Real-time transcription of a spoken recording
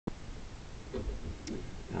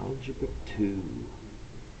Algebra 2.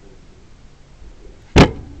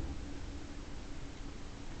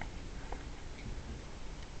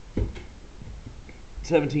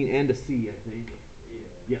 $17 and a C, I think.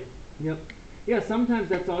 Yeah. Yep. Yeah, sometimes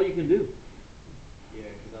that's all you can do. Yeah,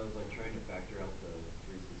 because I was like trying to factor out the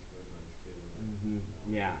 3c squared minus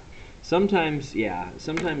 2. Yeah. Sometimes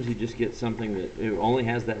you just get something that it only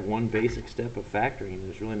has that one basic step of factoring, and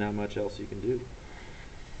there's really not much else you can do.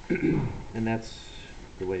 And that's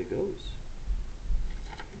the way it goes.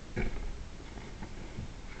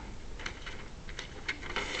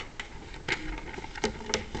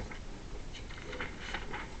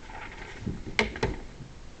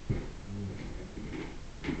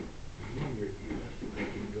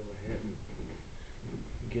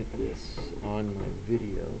 Get this on my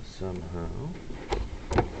video somehow.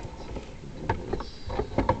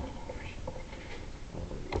 Oh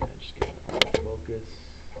yeah, just get it on focus.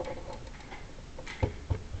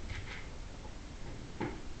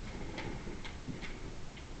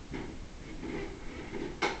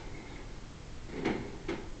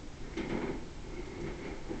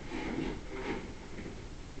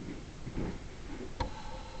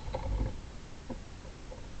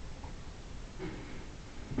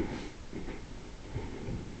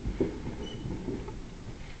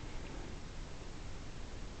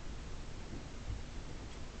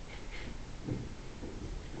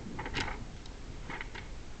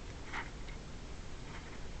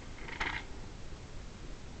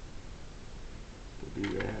 Do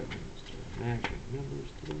that and start matching numbers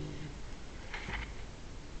today.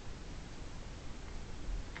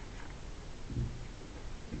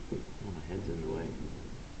 Oh, my head's in the way.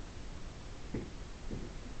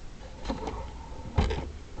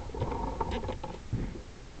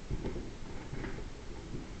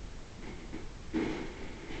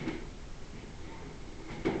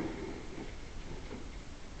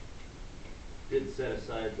 Did set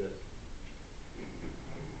aside the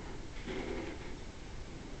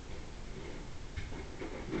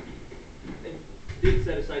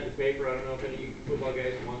paper. I don't know if any of you football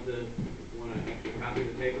guys want an extra copy of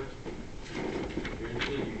the paper. If you're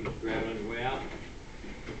interested, you can just grab it on your way out.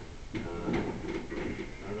 I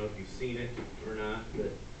don't know if you've seen it or not,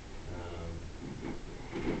 but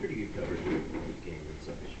pretty good coverage of the game and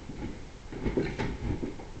such.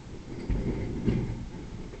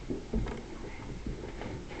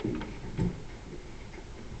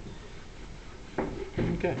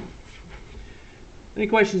 Okay. Any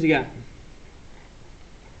questions you got?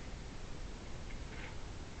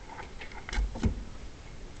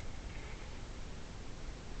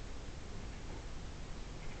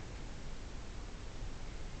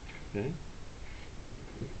 Okay.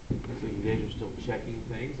 So you guys are still checking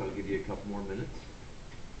things. I'll give you a couple more minutes.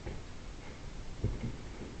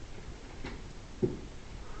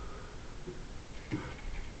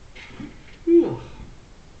 Whew.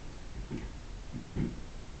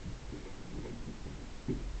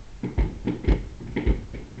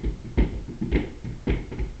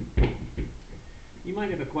 You might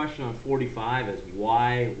have a question on 45 as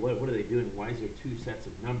why, what are they doing? Why is there two sets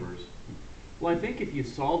of numbers? Well, I think if you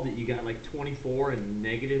solved it, you got like 24 and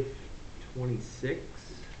negative 26.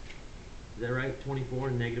 Is that right? 24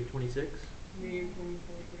 and negative 26? Negative 24,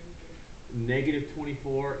 26. Negative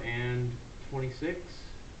 24 and 26?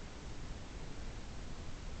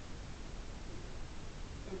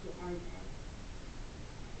 That's what I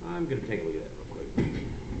got. I'm going to take a look at that real quick.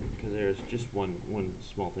 Because there's just one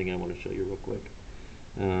small thing I want to show you real quick.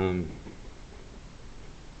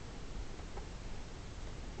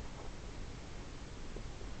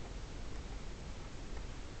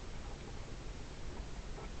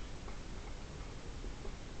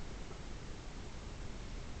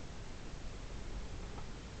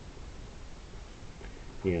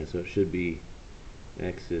 Yeah, so it should be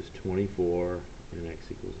x is 24 and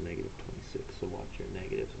x equals negative 26. So watch your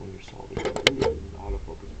negatives when you're solving.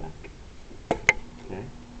 Autofocus back. Okay.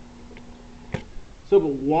 So,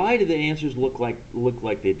 but why do the answers look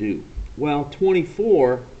like they do? Well,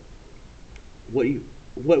 24.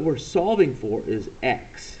 What we're solving for is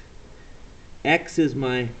x. X is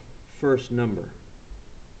my first number.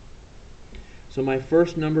 So my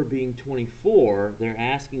first number being 24, they're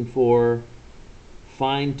asking for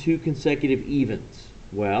find two consecutive evens.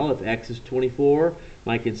 Well, if x is 24,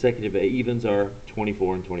 my consecutive evens are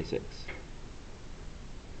 24 and 26.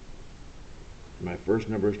 My first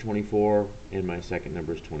number is 24, and my second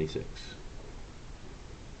number is 26.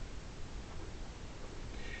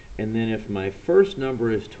 And then if my first number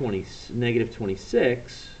is negative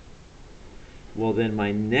 26, well then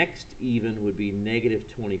my next even would be negative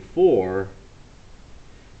 24.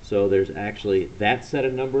 So there's actually that set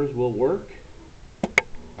of numbers will work,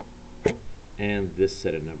 and this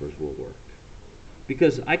set of numbers will work.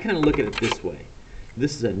 Because I kind of look at it this way.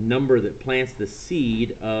 This is a number that plants the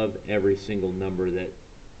seed of every single number that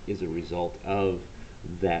is a result of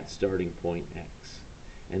that starting point x.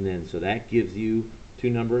 And then, so that gives you two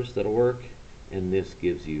numbers that'll work, and this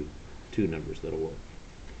gives you two numbers that'll work.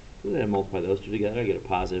 So then I multiply those two together, I get a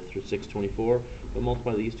positive 624. But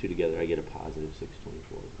multiply these two together, I get a positive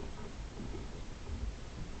 624.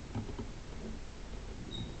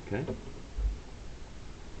 Okay?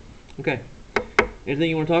 Okay. Anything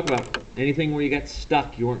you want to talk about? Anything where you got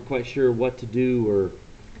stuck, you weren't quite sure what to do, or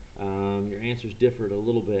your answers differed a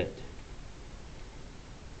little bit?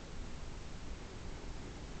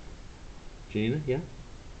 Janina, yeah?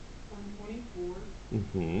 On 24,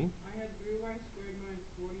 Mm-hmm. I had 3y squared minus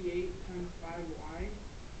 48 times 5y.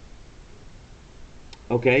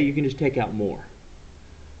 Okay, you can just take out more.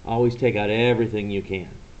 Always take out everything you can.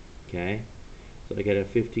 Okay? So I get a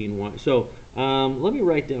 15y. So let me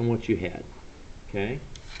write down what you had. Okay?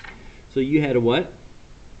 So you had a what?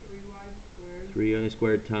 3y squared. 3y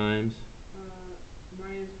squared times?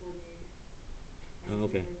 Minus 48. Oh,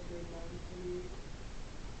 okay. 3y squared minus 48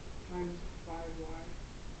 times 5y.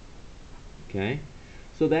 Okay?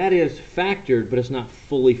 So that is factored, but it's not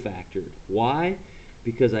fully factored. Why?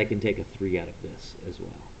 Because I can take a 3 out of this as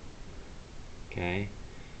well. Okay?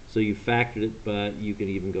 So you factored it, but you can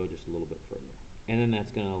even go just a little bit further. And then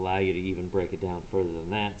that's going to allow you to even break it down further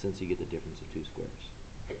than that, since you get the difference of two squares.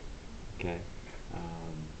 Okay?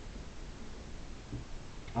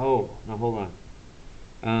 Oh, no, hold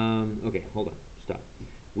on. Okay, hold on. Stop.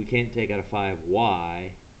 We can't take out a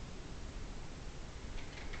 5y.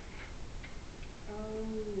 Oh,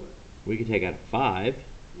 We could take out a 5.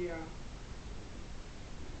 yeah.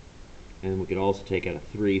 And we could also take out a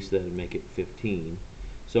 3, so that would make it 15.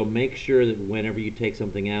 So make sure that whenever you take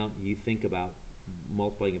something out, you think about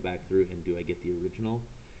multiplying it back through, and do I get the original?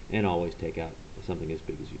 And always take out something as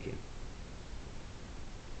big as you can.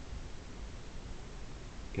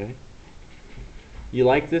 Okay? You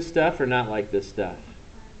like this stuff or not like this stuff?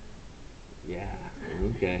 Yeah,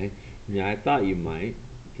 okay. Yeah, I thought you might.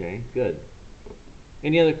 Okay, good.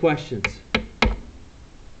 Any other questions? You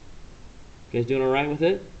guys doing all right with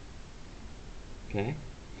it? Okay.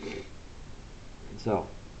 So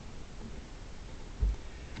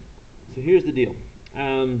here's the deal. I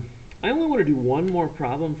only want to do one more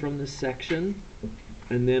problem from this section,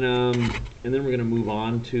 and then we're going to move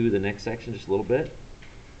on to the next section just a little bit.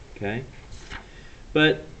 Okay.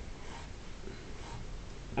 But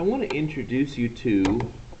I want to introduce you to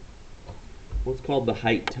what's called the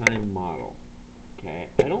height time model. Okay.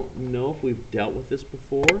 I don't know if we've dealt with this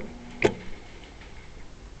before.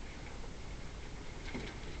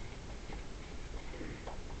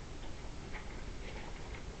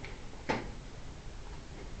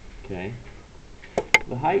 Okay.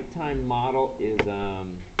 The height time model is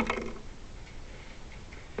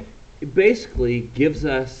it basically gives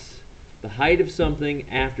us the height of something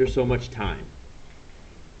after so much time.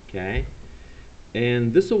 Okay?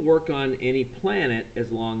 And this will work on any planet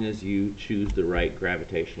as long as you choose the right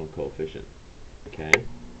gravitational coefficient. Okay?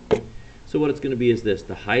 So what it's going to be is this.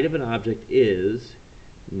 The height of an object is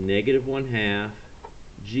 -1/2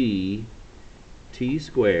 g t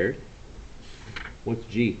squared. What's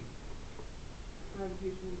g?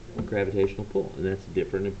 Gravitational pull. Gravitational pull. And that's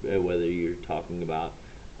different whether you're talking about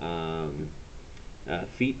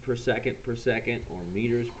feet per second or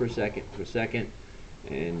meters per second.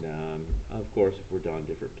 And of course, if we're on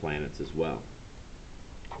different planets as well.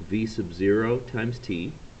 V sub 0 times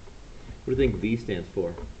t. What do you think V stands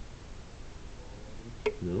for?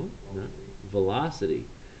 No, not velocity.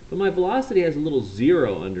 But my velocity has a little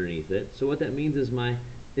 0 underneath it. So what that means is my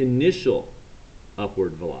initial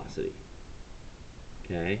upward velocity.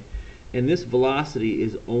 Okay? And this velocity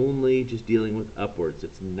is only just dealing with upwards.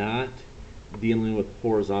 It's not dealing with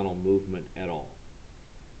horizontal movement at all.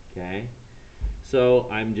 Okay? So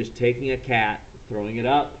I'm just taking a cat, throwing it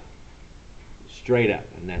up, straight up,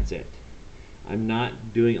 and that's it. I'm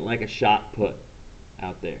not doing it like a shot put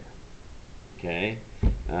out there. Okay?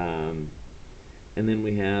 And then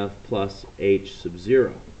we have plus h sub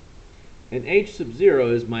 0. And h sub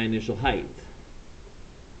 0 is my initial height.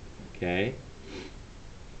 Okay?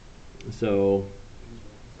 So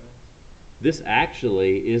this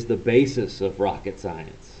actually is the basis of rocket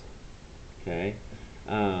science. Okay?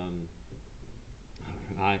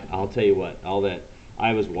 I'll tell you what, all that,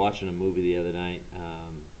 I was watching a movie the other night,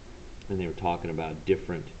 and they were talking about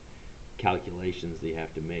different calculations that you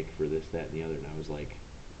have to make for this, that, and the other, and I was like,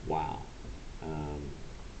 wow.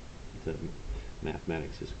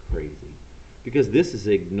 Mathematics is crazy. Because this is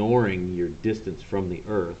ignoring your distance from the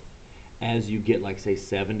Earth. As you get, like, say,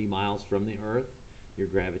 70 miles from the Earth, your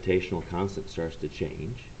gravitational constant starts to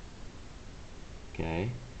change. Okay?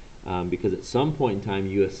 Because at some point in time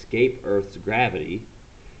you escape Earth's gravity,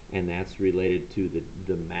 and that's related to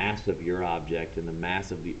the mass of your object and the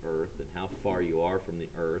mass of the Earth and how far you are from the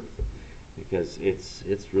Earth, because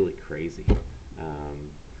it's really crazy.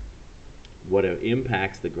 What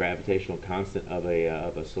impacts the gravitational constant of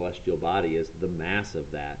a celestial body is the mass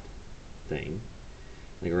of that thing.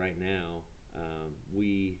 Like right now,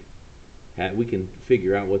 we can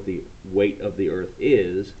figure out what the weight of the Earth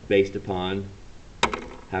is based upon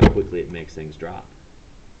how quickly it makes things drop.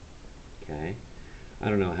 Okay? I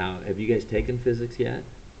don't know how. Have you guys taken physics yet?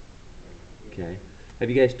 Okay. Have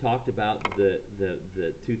you guys talked about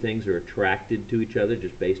the two things are attracted to each other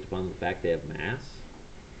just based upon the fact they have mass?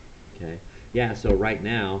 Okay. Yeah, so right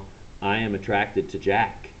now, I am attracted to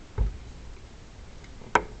Jack.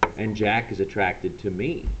 And Jack is attracted to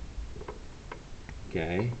me.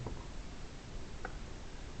 Okay?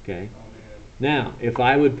 Okay? Now, if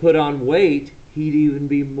I would put on weight, he'd even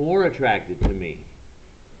be more attracted to me.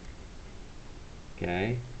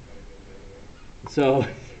 Okay? So,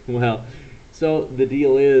 well, so the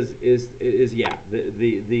deal is yeah,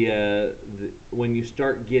 when you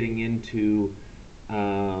start getting into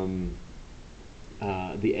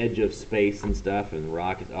the edge of space and stuff, and the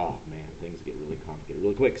rockets, oh man, things get really complicated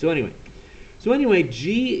really quick. So anyway,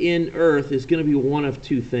 G in Earth is going to be one of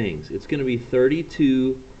two things. It's going to be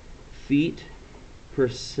 32 feet per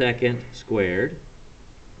second squared,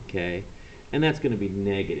 okay, and that's going to be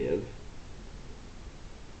negative.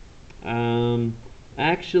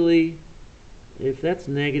 Actually, if that's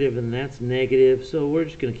negative and that's negative, so we're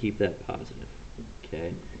just going to keep that positive,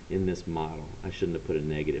 okay, in this model. I shouldn't have put a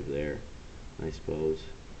negative there, I suppose.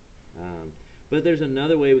 But there's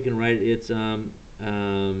another way we can write it. It's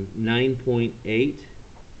 9.8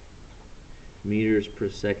 meters per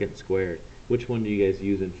second squared. Which one do you guys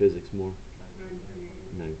use in physics more?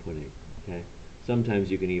 9.8. Okay. Sometimes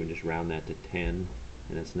you can even just round that to 10,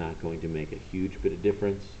 and it's not going to make a huge bit of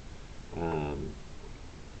difference.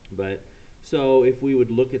 But so if we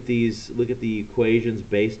would look at the equations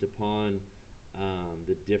based upon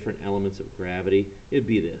the different elements of gravity, it'd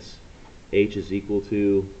be this: H is equal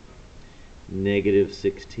to negative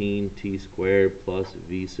 16 t squared plus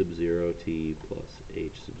v sub 0 t plus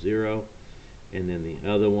h sub 0. And then the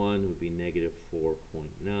other one would be negative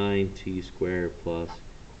 4.9 t squared plus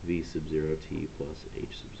v sub 0 t plus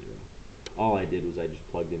h sub 0. All I did was I just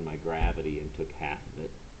plugged in my gravity and took half of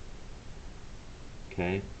it.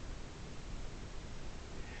 Okay?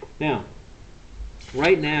 Now,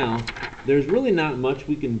 right now, there's really not much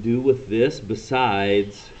we can do with this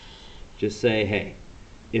besides just say, hey,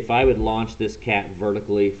 if I would launch this cat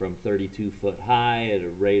vertically from 32 foot high at a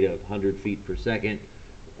rate of 100 feet per second,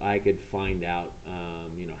 I could find out,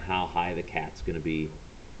 how high the cat's going to be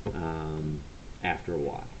after a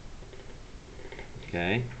while.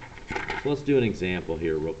 Okay? So let's do an example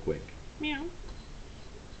here real quick. Meow.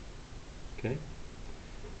 Okay?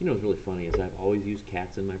 You know what's really funny is I've always used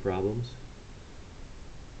cats in my problems.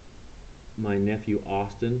 My nephew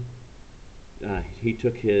Austin, he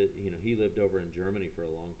took his, he lived over in Germany for a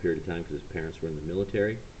long period of time because his parents were in the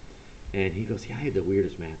military. And he goes, yeah, I had the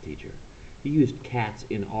weirdest math teacher. He used cats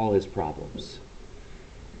in all his problems.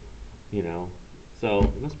 So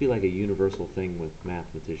it must be like a universal thing with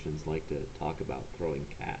mathematicians like to talk about throwing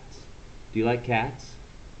cats. Do you like cats?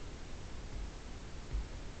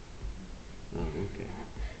 Oh, okay.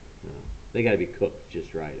 No. They got to be cooked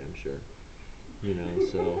just right, I'm sure.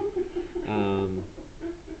 So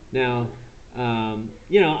now,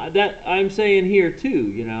 that I'm saying here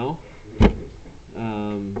too,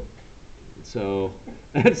 so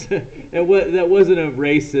that wasn't a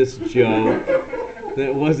racist joke.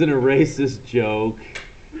 That wasn't a racist joke.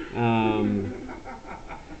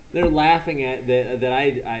 They're laughing at that.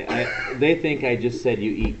 They think I just said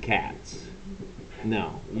you eat cats.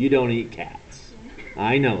 No, you don't eat cats.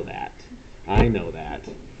 I know that.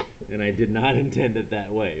 And I did not intend it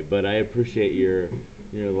that way. But I appreciate your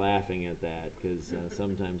laughing at that, because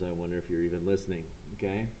sometimes I wonder if you're even listening.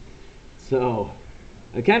 Okay, so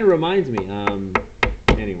it kind of reminds me.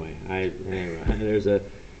 Anyway,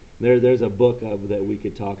 there's a book that we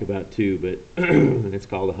could talk about too, but it's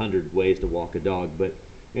called 100 Ways to Walk a Dog. But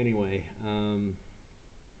anyway,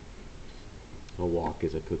 a walk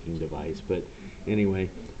is a cooking device. But anyway,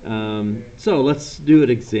 so let's do an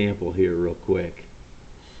example here real quick.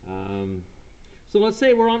 So let's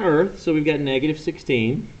say we're on Earth, so we've got negative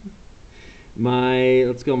 16. My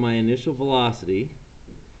initial velocity.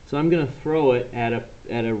 So I'm going to throw it at a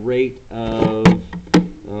rate of,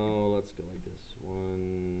 oh, let's go like this.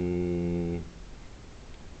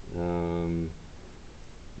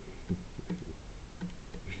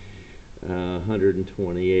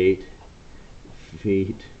 128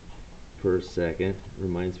 feet per second.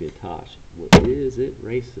 Reminds me of Tosh. What is it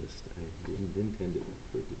racist? I didn't intend it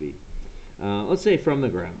for it to be. Let's say from the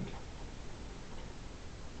ground.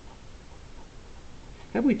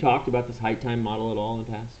 Have we talked about this height time model at all in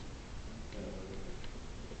the past?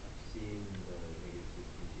 Seeing the negative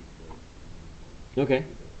 16 Okay.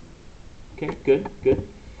 Okay, good, good.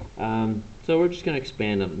 So we're just going to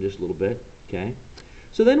expand on it just a little bit. Okay.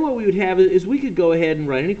 So then what we would have is we could go ahead and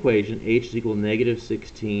write an equation, h is equal to negative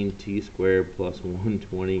 16t squared plus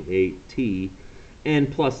 128t,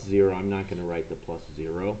 and plus 0. I'm not going to write the plus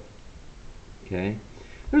 0. Okay.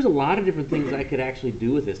 There's a lot of different things I could actually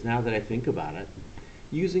do with this now that I think about it.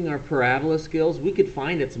 Using our parabola skills, we could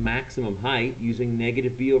find its maximum height using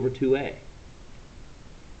negative b over 2a.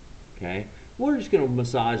 Okay. We're just going to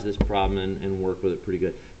massage this problem and work with it pretty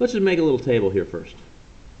good. Let's just make a little table here first.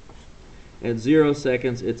 At 0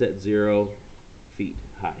 seconds, it's at 0 feet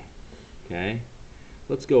high. Okay.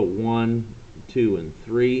 Let's go 1, 2, and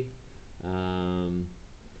 3. So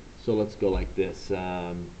let's go like this.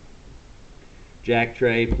 Jack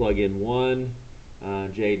Trey, plug in 1.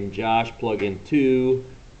 Jade and Josh, plug in 2.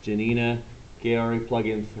 Janina, Gary, plug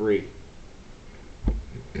in 3.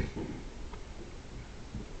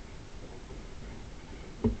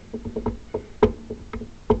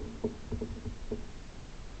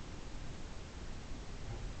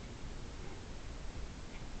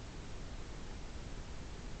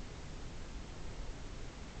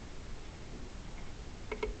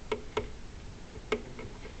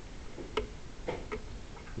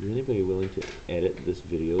 Is anybody willing to edit this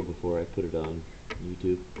video before I put it on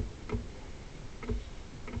YouTube?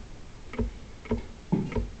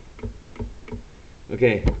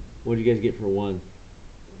 Okay, what did you guys get for 1?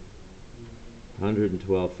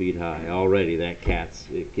 112 feet high. Already that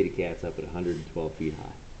kitty cat's up at 112 feet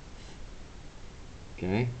high.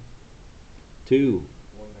 Okay. 2.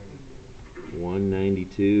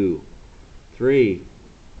 192. 3.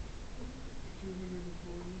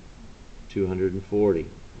 240.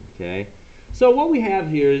 Okay. So what we have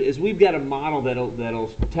here is we've got a model that'll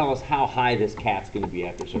tell us how high this cat's going to be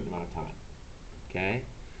after a certain amount of time. Okay.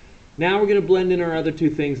 Now we're going to blend in our other two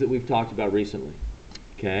things that we've talked about recently.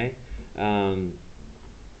 Okay.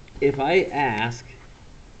 If I ask,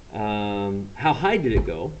 how high did it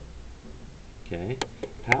go? Okay.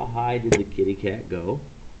 How high did the kitty cat go?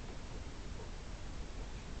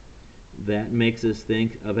 That makes us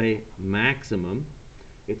think of a maximum.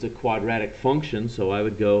 It's a quadratic function, so I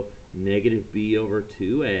would go negative b over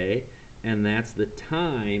 2a, and that's the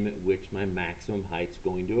time at which my maximum height's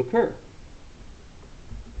going to occur.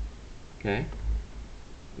 Okay?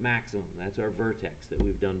 Maximum, that's our vertex that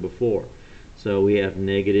we've done before. So we have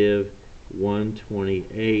negative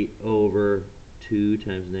 128 over 2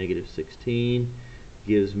 times negative 16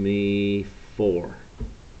 gives me 4.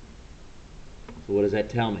 So what does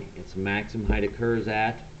that tell me? Its maximum height occurs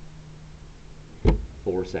at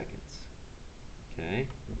 4 seconds. Okay?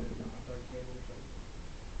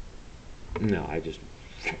 No, I just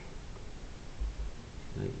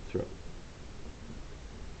throw.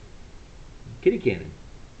 Kitty cannon.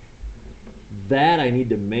 That I need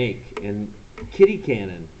to make, and kitty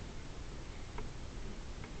cannon.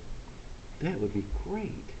 That would be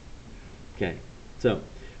great. Okay, so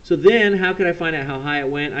then how could I find out how high it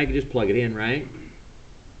went? I could just plug it in, right?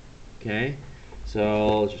 Okay,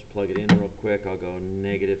 so let's just plug it in real quick. I'll go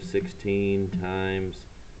negative 16 times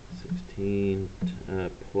 16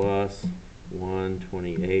 plus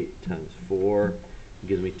 128 times 4. It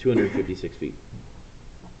gives me 256 feet.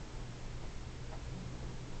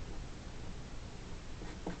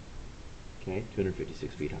 Okay,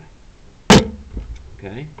 256 feet high.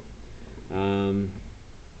 Okay.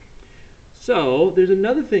 So there's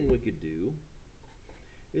another thing we could do,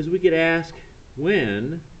 is we could ask,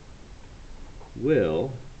 when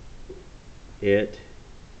will it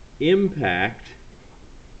impact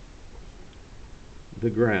the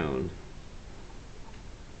ground?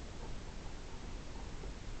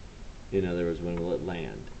 In other words, when will it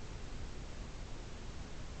land?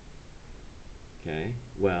 Okay,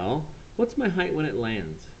 well, what's my height when it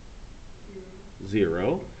lands?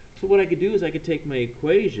 0. So what I could do is I could take my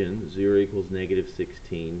equation, 0 equals negative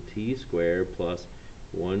 16t squared plus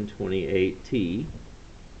 128t,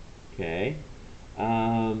 okay,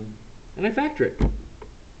 and I factor it.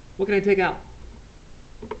 What can I take out?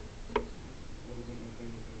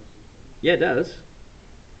 Yeah, it does.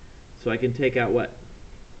 So I can take out what?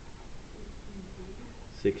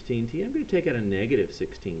 16t. I'm going to take out a negative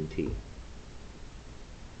 16t.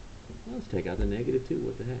 Well, let's take out the negative 2.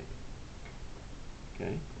 What the heck?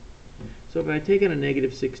 Okay. So if I take out a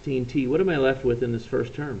negative 16t, what am I left with in this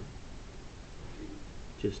first term?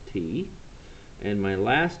 Just t. And my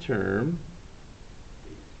last term,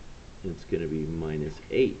 it's going to be minus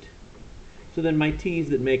 8. So then my t's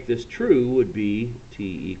that make this true would be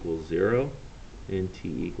t equals 0 and t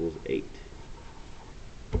equals 8.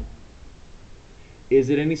 Is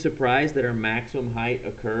it any surprise that our maximum height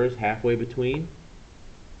occurs halfway between?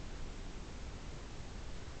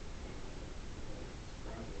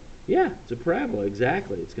 Yeah, it's a parabola,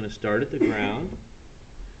 exactly. It's going to start at the ground.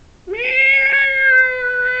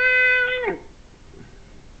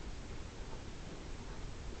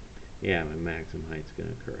 Yeah, my maximum height's going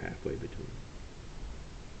to occur halfway between.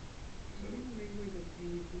 So maybe the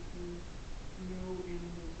page because no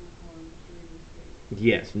animals were harmed during this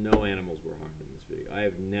video. Yes, no animals were harmed in this video. I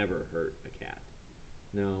have never hurt a cat.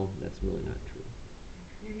 No, that's really not true.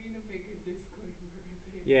 You need to make a disclaimer.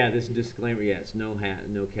 Yeah, this disclaimer, yes, no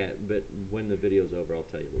cat, but when the video's over, I'll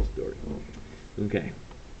tell you the story. Okay.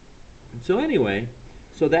 So anyway,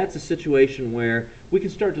 so that's a situation where we can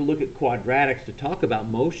start to look at quadratics to talk about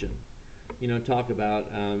motion. You know, talk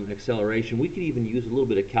about acceleration. We could even use a little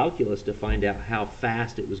bit of calculus to find out how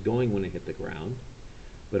fast it was going when it hit the ground.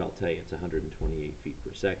 But I'll tell you, it's 128 feet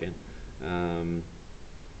per second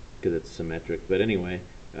because it's symmetric. But anyway,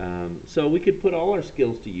 so we could put all our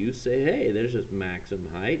skills to use. Say, hey, there's this maximum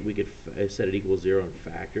height. We could set it equals 0 and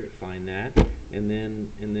factor it, find that, and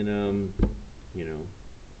then you know,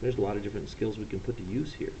 there's a lot of different skills we can put to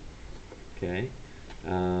use here. Okay,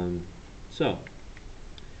 so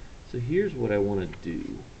here's what I want to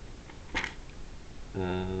do.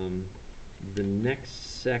 The next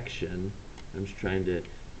section, I'm just trying to,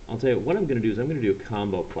 I'll tell you what I'm going to do is I'm going to do a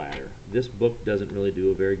combo platter. This book doesn't really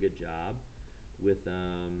do a very good job with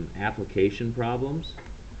application problems.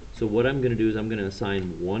 So what I'm going to do is I'm going to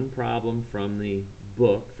assign one problem from the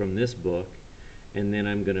book, from this book, and then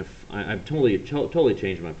I'm going to, I've totally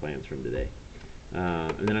changed my plans from today.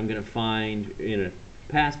 And then I'm going to find, in a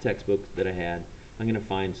past textbook that I had, I'm going to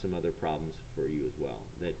find some other problems for you as well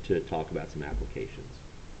that to talk about some applications.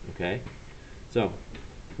 Okay? So,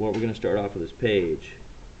 what we're going to start off with is page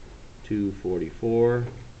 244,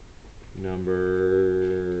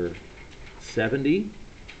 number 70.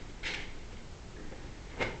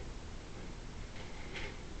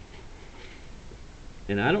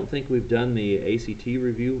 And I don't think we've done the ACT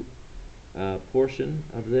review portion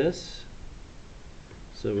of this.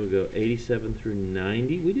 So we'll go 87 through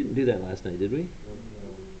 90. We didn't do that last night, did we?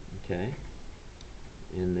 Okay.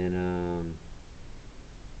 And then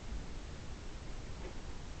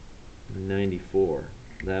 94.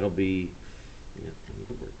 That'll be, yeah, I need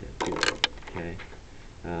to work that too. Okay.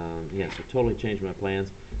 Yeah, so totally changed my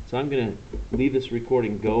plans. So I'm going to leave this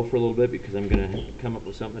recording go for a little bit because I'm going to come up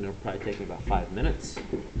with something that'll probably take me about 5 minutes. Test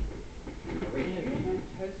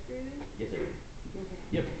graded? Yes, sir.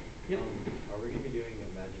 Yep. Yep. Are we going to be doing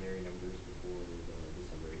imaginary numbers before the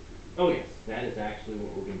December 18th? Oh yes, that is actually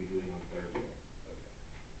what we're going to be doing on Thursday. Okay.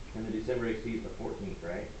 And the December 18th is the 14th,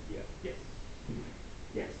 right? Yeah. Yes.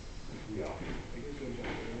 Yes. Yeah.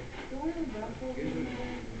 Do I have that for you?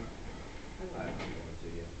 I'm going to,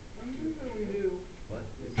 yeah. I'm sure that we do. What?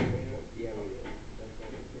 Yeah, we did. That's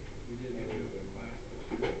all We did do a class.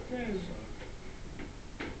 Okay.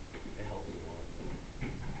 It helps a lot.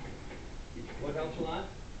 What helps a lot?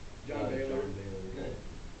 John Baylor. John Baylor. Good.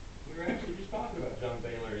 We were actually just talking about John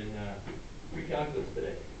Baylor in pre-calculus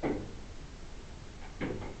today. That's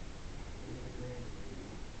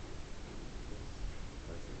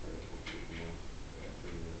the part of it.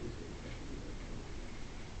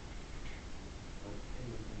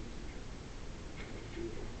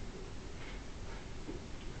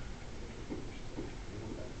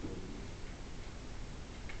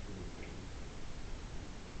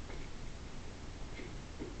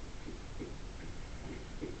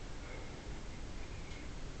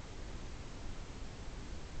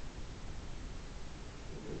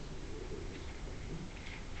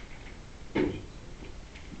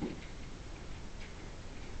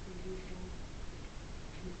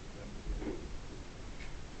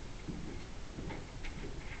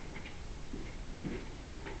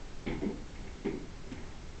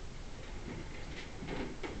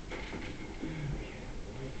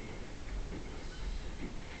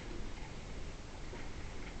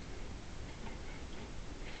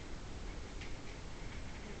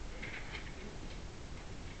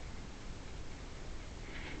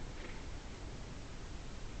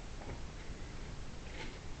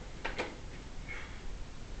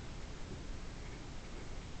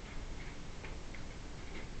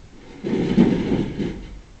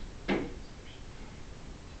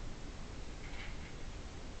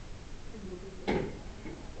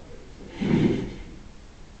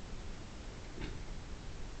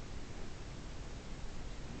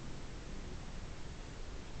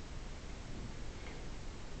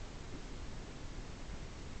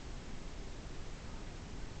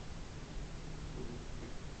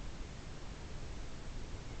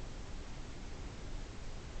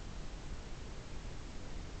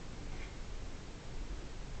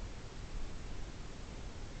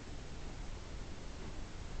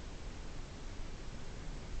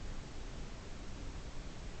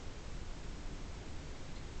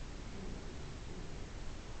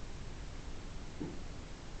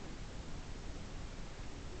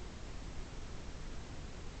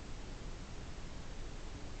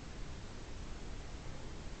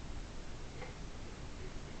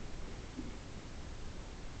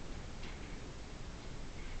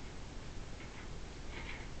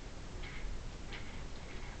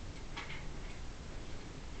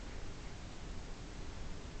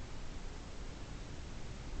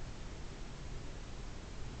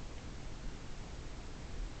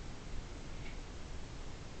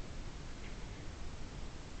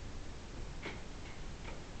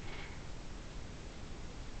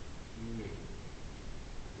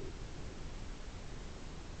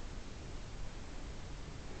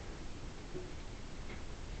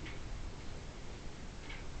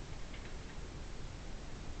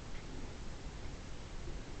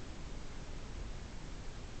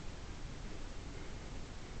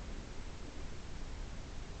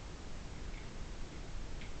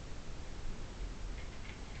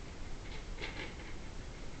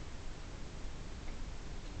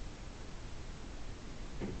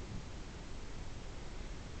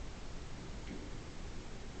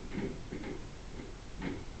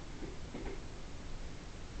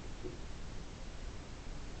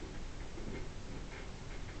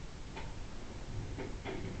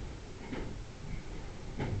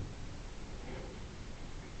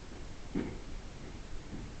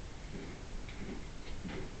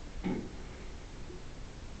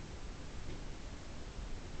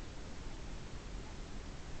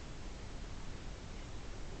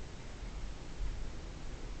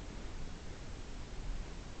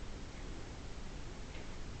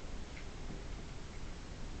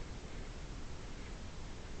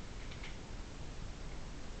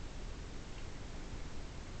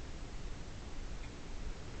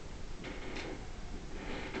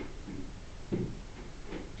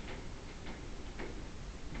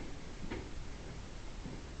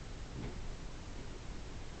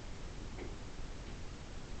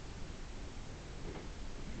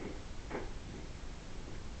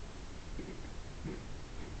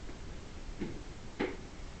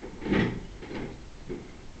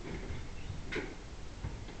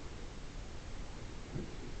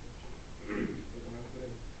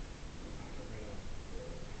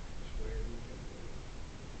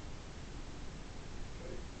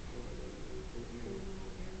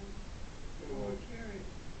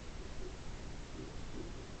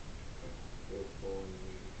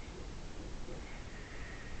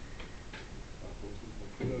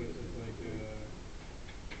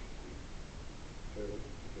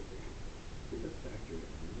 factor it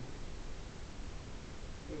in.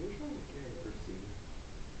 Wait, which one was Karen? For C.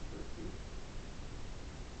 For C.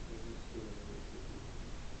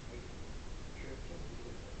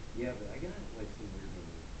 Yeah, but I got like some weird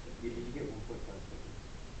numbers. Did you get 1.5 seconds?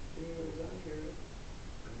 Damn, is that Karen?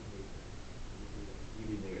 I don't hate that. You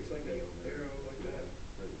do negative It's like B that over arrow like 2F that.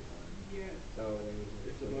 for the time. Yes. Oh, and then you can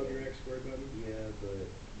It's click above your it. X squared button. Yeah, but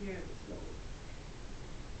Yes. it's not.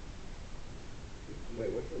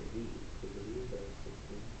 Wait, what's the V? Is the V the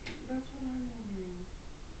 16? That's what I'm wondering.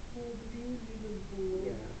 Well, the B would be the below.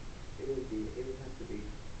 Yeah, it would be. It would have to be.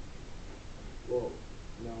 Well,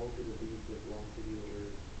 no, because the V is the velocity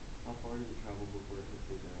over. How far does it travel before it hits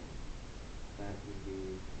the ground? That would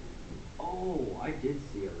be. Oh, I did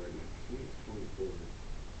see already. See, it's 24.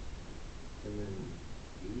 And then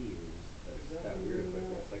B is Is that that one weird way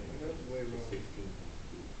equation. wrong? That's like That's way just wrong. 16 times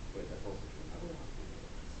B. Wait, that's also 24.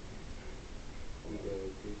 You go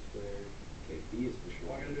 2 squared. Okay, B is for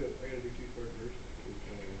sure. Well, I gotta do 2 squared first. 2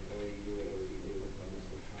 squared. Or you do whatever you do.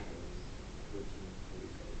 Obviously times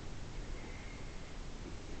 1447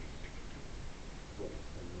 plus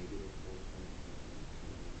a negative 4.7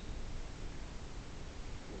 times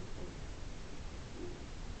 1.2.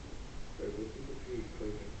 Sorry, what's the previous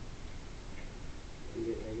equation? You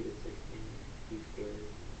get negative 16 2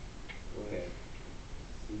 squared. Okay.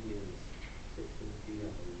 C is 16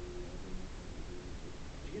 11. feet.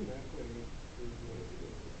 Did you get that point?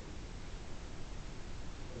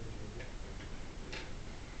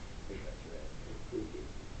 I think that's right. Included.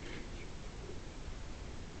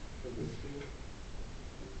 For this two,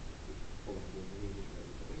 hold on, let me just write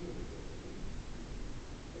this down.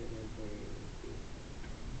 And then point 2.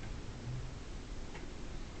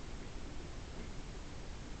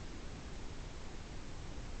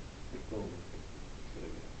 Boom. That's what I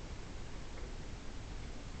got.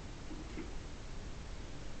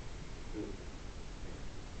 Ooh.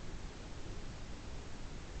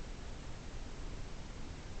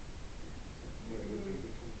 Wait, what's it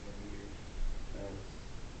for 25 meters? That's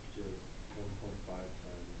just 1.5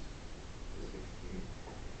 times 16.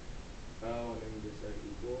 Oh, and then you just set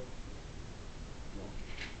equal. No,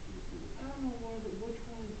 you just do this. I don't know which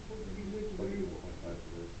one is supposed to be which Plug in variable. 1.5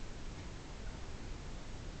 for this.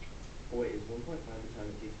 Oh wait, is 1.5 the time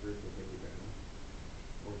it takes for it to hit the ground?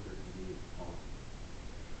 Or for it to be off?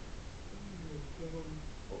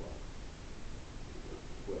 Hold on.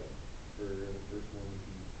 Well, for the first one, you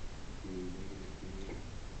can do negative B.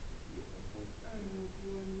 You get 1.5. I don't know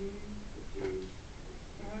what I'm doing. Which is.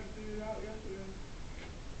 I had to figure it out yesterday.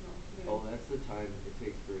 No, today. Oh, that's the time it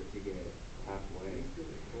takes for it to get halfway. It's still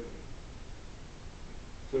recording.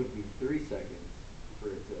 So it would be 3 seconds for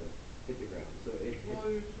it to hit the ground. So it hit, Well,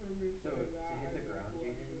 you're just trying to make so sure to that hit I the know ground, what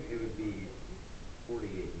I'm Jaden, doing. it would be 48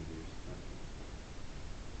 meters, not 25.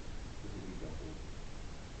 Which would be double.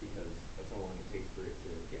 Because that's how long it takes for it to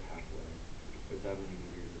get halfway. So it's how many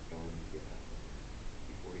meters it's gone to get halfway. It'd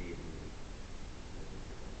be 48 meters. That hits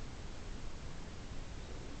the ground.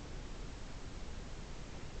 So.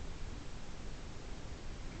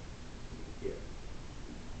 Yeah.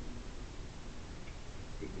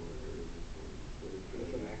 Ignore this one. What is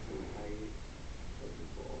What's the maximum height? of the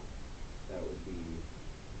ball? That would be.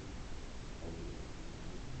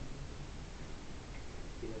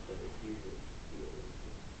 You have to use it.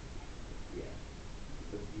 Yeah.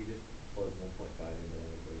 So you just plug 1.5 into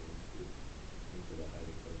that equation, into the height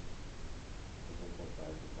equation. Because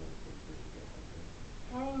 1.5 is the time it takes for it to get halfway.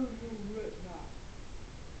 How did you write that?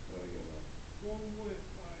 What do I get left? 1.5.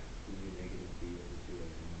 You do negative B over 2A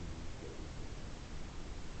and then you get 1.5.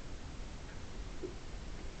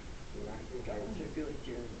 Maximum Gosh, height. I feel like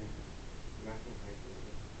Jerry man. Maximum height.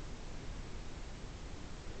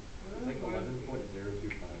 It's like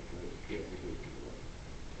 11.025, but it's basically below.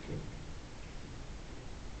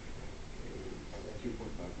 2.5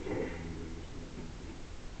 kilometers or something.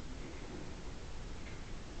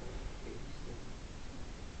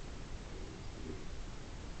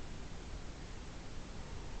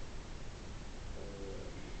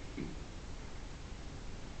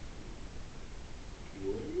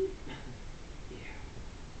 Would it? Yeah.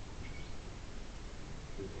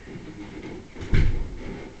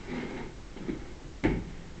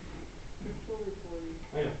 You're still recording.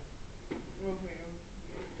 I know. Okay.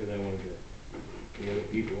 Because I wanted the other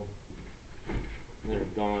people that are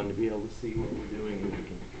gone to be able to see what we're doing and we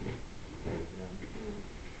can write it down.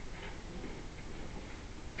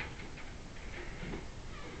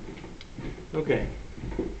 Okay.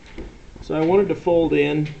 So I wanted to fold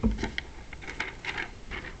in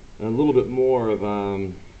a little bit more of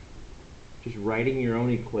just writing your own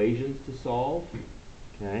equations to solve.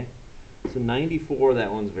 Okay. So 94,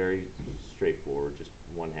 that one's very straightforward, just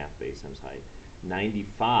 1/2 base times height.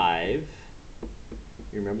 95, you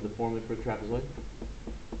remember the formula for a trapezoid?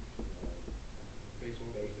 Base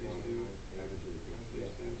 1 plus base 2.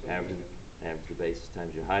 Average of the bases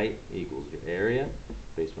times your height equals your area.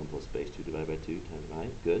 Base 1 plus base 2 divided by 2 times your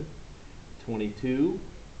height. Good. 22,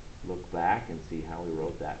 look back and see how we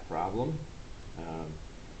wrote that problem.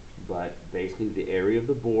 But basically the area of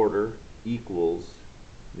the border equals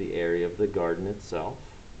the area of the garden itself.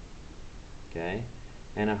 Okay?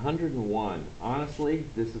 And 101, honestly,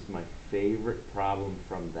 this is my favorite problem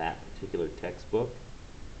from that particular textbook.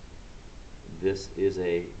 This is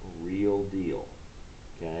a real deal.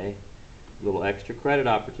 Okay? Little extra credit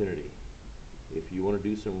opportunity. If you want to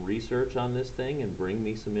do some research on this thing and bring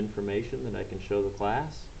me some information that I can show the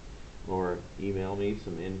class, or email me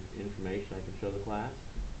some information I can show the class,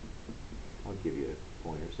 I'll give you a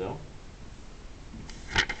point or so.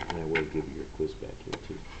 And I will give you your quiz back here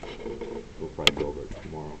too. We'll probably go over it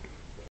tomorrow.